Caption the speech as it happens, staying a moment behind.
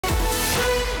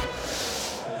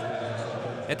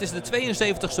Het is de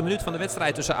 72e minuut van de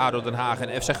wedstrijd tussen ADO Den Haag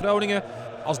en FC Groningen.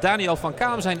 Als Daniël van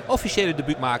Kaam zijn officiële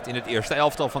debuut maakt in het eerste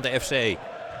elftal van de FC. De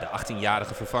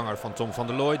 18-jarige vervanger van Tom van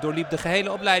der Looy doorliep de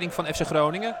gehele opleiding van FC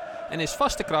Groningen. En is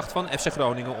vaste kracht van FC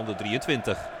Groningen onder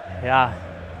 23. Ja,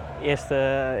 eerst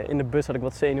in de bus had ik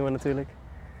wat zenuwen natuurlijk.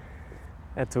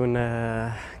 En toen,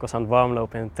 ik was aan het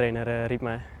warmlopen en de trainer riep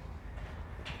mij.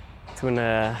 Toen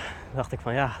dacht ik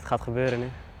van ja, het gaat gebeuren nu.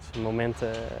 Het is een moment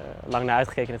lang naar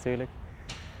uitgekeken natuurlijk.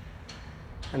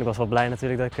 En ik was wel blij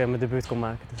natuurlijk dat ik mijn debuut kon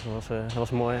maken. Dus dat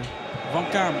was mooi. Van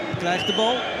Kaam krijgt de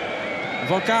bal.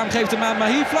 Van Kaam geeft hem aan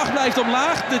Mahi. Vlag blijft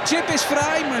omlaag. De chip is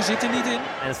vrij, maar zit er niet in.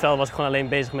 In het veld was ik gewoon alleen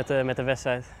bezig met de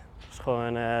wedstrijd. Het was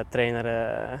gewoon een trainer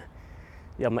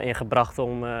die had me ingebracht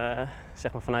om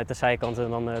zeg maar vanuit de zijkant en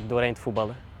dan doorheen te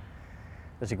voetballen.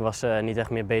 Dus ik was niet echt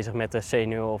meer bezig met de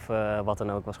zenuw of wat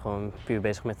dan ook. Ik was gewoon puur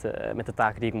bezig met de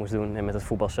taken die ik moest doen en met het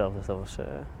voetbal zelf. Dus dat was,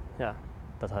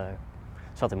 dat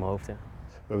zat in mijn hoofd. Ja.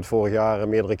 We hebben het vorig jaar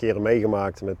meerdere keren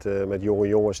meegemaakt met jonge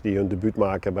jongens die hun debuut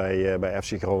maken bij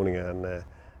FC Groningen. En,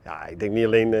 ja, ik denk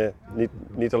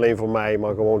niet alleen voor mij,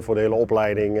 maar gewoon voor de hele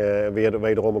opleiding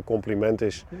wederom een compliment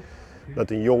is. Dat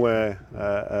een jongen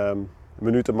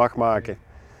minuten mag maken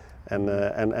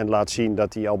en laat zien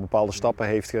dat hij al bepaalde stappen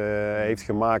heeft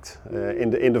gemaakt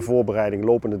in de voorbereiding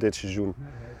lopende dit seizoen.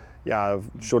 Ja,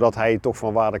 zodat hij toch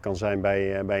van waarde kan zijn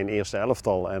bij een eerste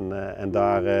elftal en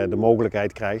daar de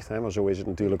mogelijkheid krijgt, hè, maar zo is het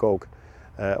natuurlijk ook,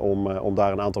 om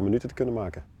daar een aantal minuten te kunnen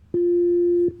maken.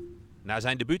 Na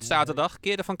zijn debuut zaterdag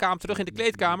keerde Van Kaam terug in de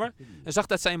kleedkamer en zag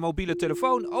dat zijn mobiele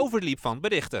telefoon overliep van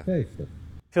berichten.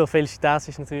 Veel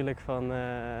felicitaties natuurlijk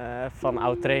van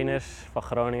oud-trainers van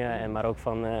Groningen, maar ook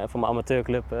van mijn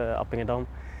amateurclub Appingedam.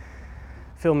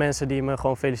 Veel mensen die me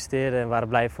gewoon feliciteerden en waren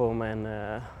blij voor me en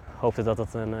hoopten dat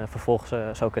het een vervolg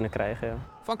zou kunnen krijgen. Ja.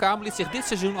 Van Kaam liet zich dit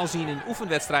seizoen al zien in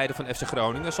oefenwedstrijden van FC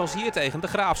Groningen, zoals hier tegen de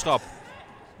Graafschap.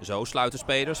 Zo sluiten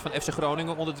spelers van FC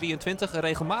Groningen onder 23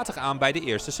 regelmatig aan bij de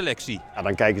eerste selectie. Ja,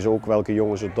 dan kijken ze ook welke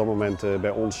jongens op dat moment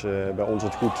bij ons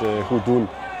het goed doen.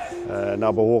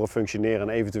 Naar behoren functioneren en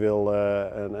eventueel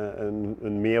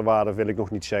een meerwaarde wil ik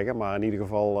nog niet zeggen, maar in ieder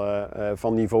geval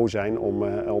van niveau zijn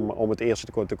om het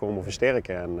eerste te komen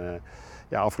versterken. En,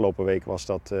 ja, afgelopen week was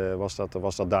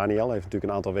dat Daniël. Hij heeft natuurlijk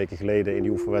een aantal weken geleden in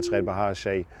die oefenwedstrijd bij HSC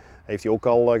heeft hij ook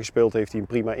al gespeeld, heeft hij een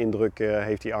prima indruk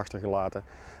heeft hij achtergelaten.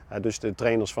 Dus de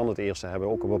trainers van het eerste hebben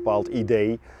ook een bepaald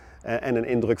idee en een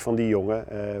indruk van die jongen,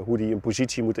 hoe die een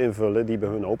positie moet invullen die bij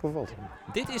hun openvalt.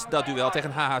 Dit is dat duel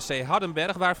tegen HHC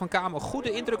Hardenberg waar Van Kaam een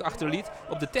goede indruk achterliet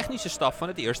op de technische staf van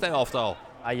het eerste elftal.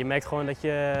 Ja, je merkt gewoon dat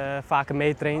je vaker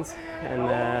meetraint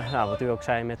en wat u ook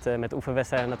zei met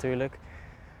oefenwedstrijden natuurlijk.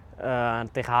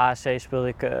 Tegen HHC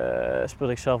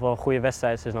speelde ik zelf wel een goede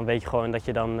wedstrijd, dus dan weet je gewoon dat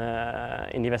je dan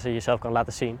in die wedstrijd jezelf kan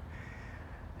laten zien.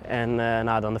 En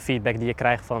dan de feedback die je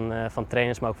krijgt van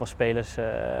trainers, maar ook van spelers,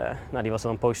 die was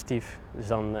dan positief. Dus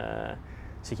dan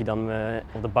zit je dan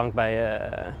op de bank bij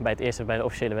de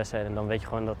officiële wedstrijd en dan weet je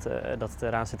gewoon dat het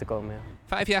eraan zit te komen. Ja.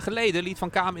 5 jaar geleden liet Van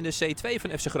Kaam in de C2 van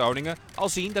FC Groningen al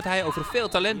zien dat hij over veel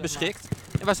talent beschikt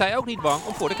en was hij ook niet bang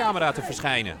om voor de camera te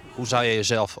verschijnen. Hoe zou je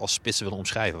jezelf als spits willen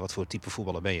omschrijven? Wat voor type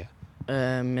voetballer ben je?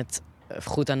 Met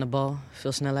goed aan de bal,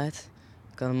 veel snelheid.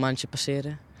 Ik kan een mandje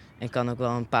passeren. En kan ook wel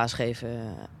een paas geven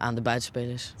aan de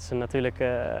buitenspelers. Het is natuurlijk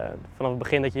vanaf het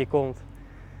begin dat je hier komt,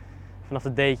 vanaf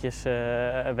de D'tjes,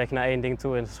 werk je naar één ding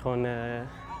toe en dat is gewoon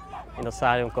in dat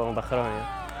stadion komen bij Groningen.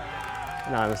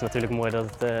 Nou, dat is natuurlijk mooi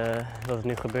dat het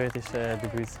nu gebeurd is,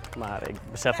 debuut. Maar ik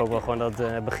besef ook wel gewoon dat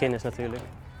het begin is natuurlijk.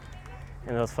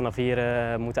 En dat we vanaf hier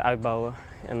moeten uitbouwen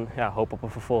en ja, hoop op een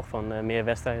vervolg van meer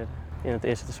wedstrijden in het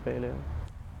eerste te spelen.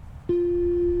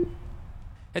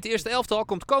 Het eerste elftal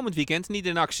komt komend weekend niet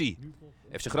in actie.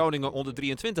 FC Groningen onder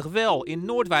 23 wel in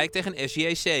Noordwijk tegen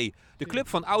SJC, de club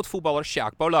van oud-voetballer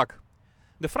Sjaak Polak.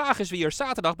 De vraag is wie er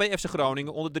zaterdag bij FC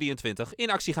Groningen onder 23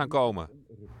 in actie gaan komen.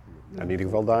 In ieder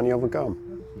geval Daniël van Kaam.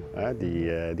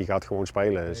 Die gaat gewoon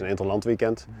spelen. Het is een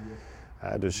interlandweekend.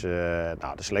 Dus de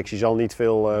selectie zal niet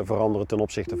veel veranderen ten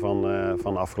opzichte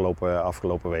van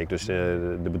afgelopen week. Dus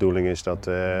de bedoeling is dat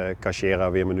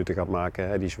Cachera weer minuten gaat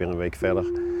maken. Die is weer een week verder.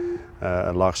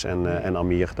 Lars en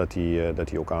Amir, dat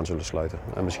die ook aan zullen sluiten.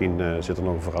 En misschien zit er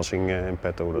nog een verrassing in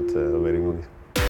petto, dat weet ik nog niet.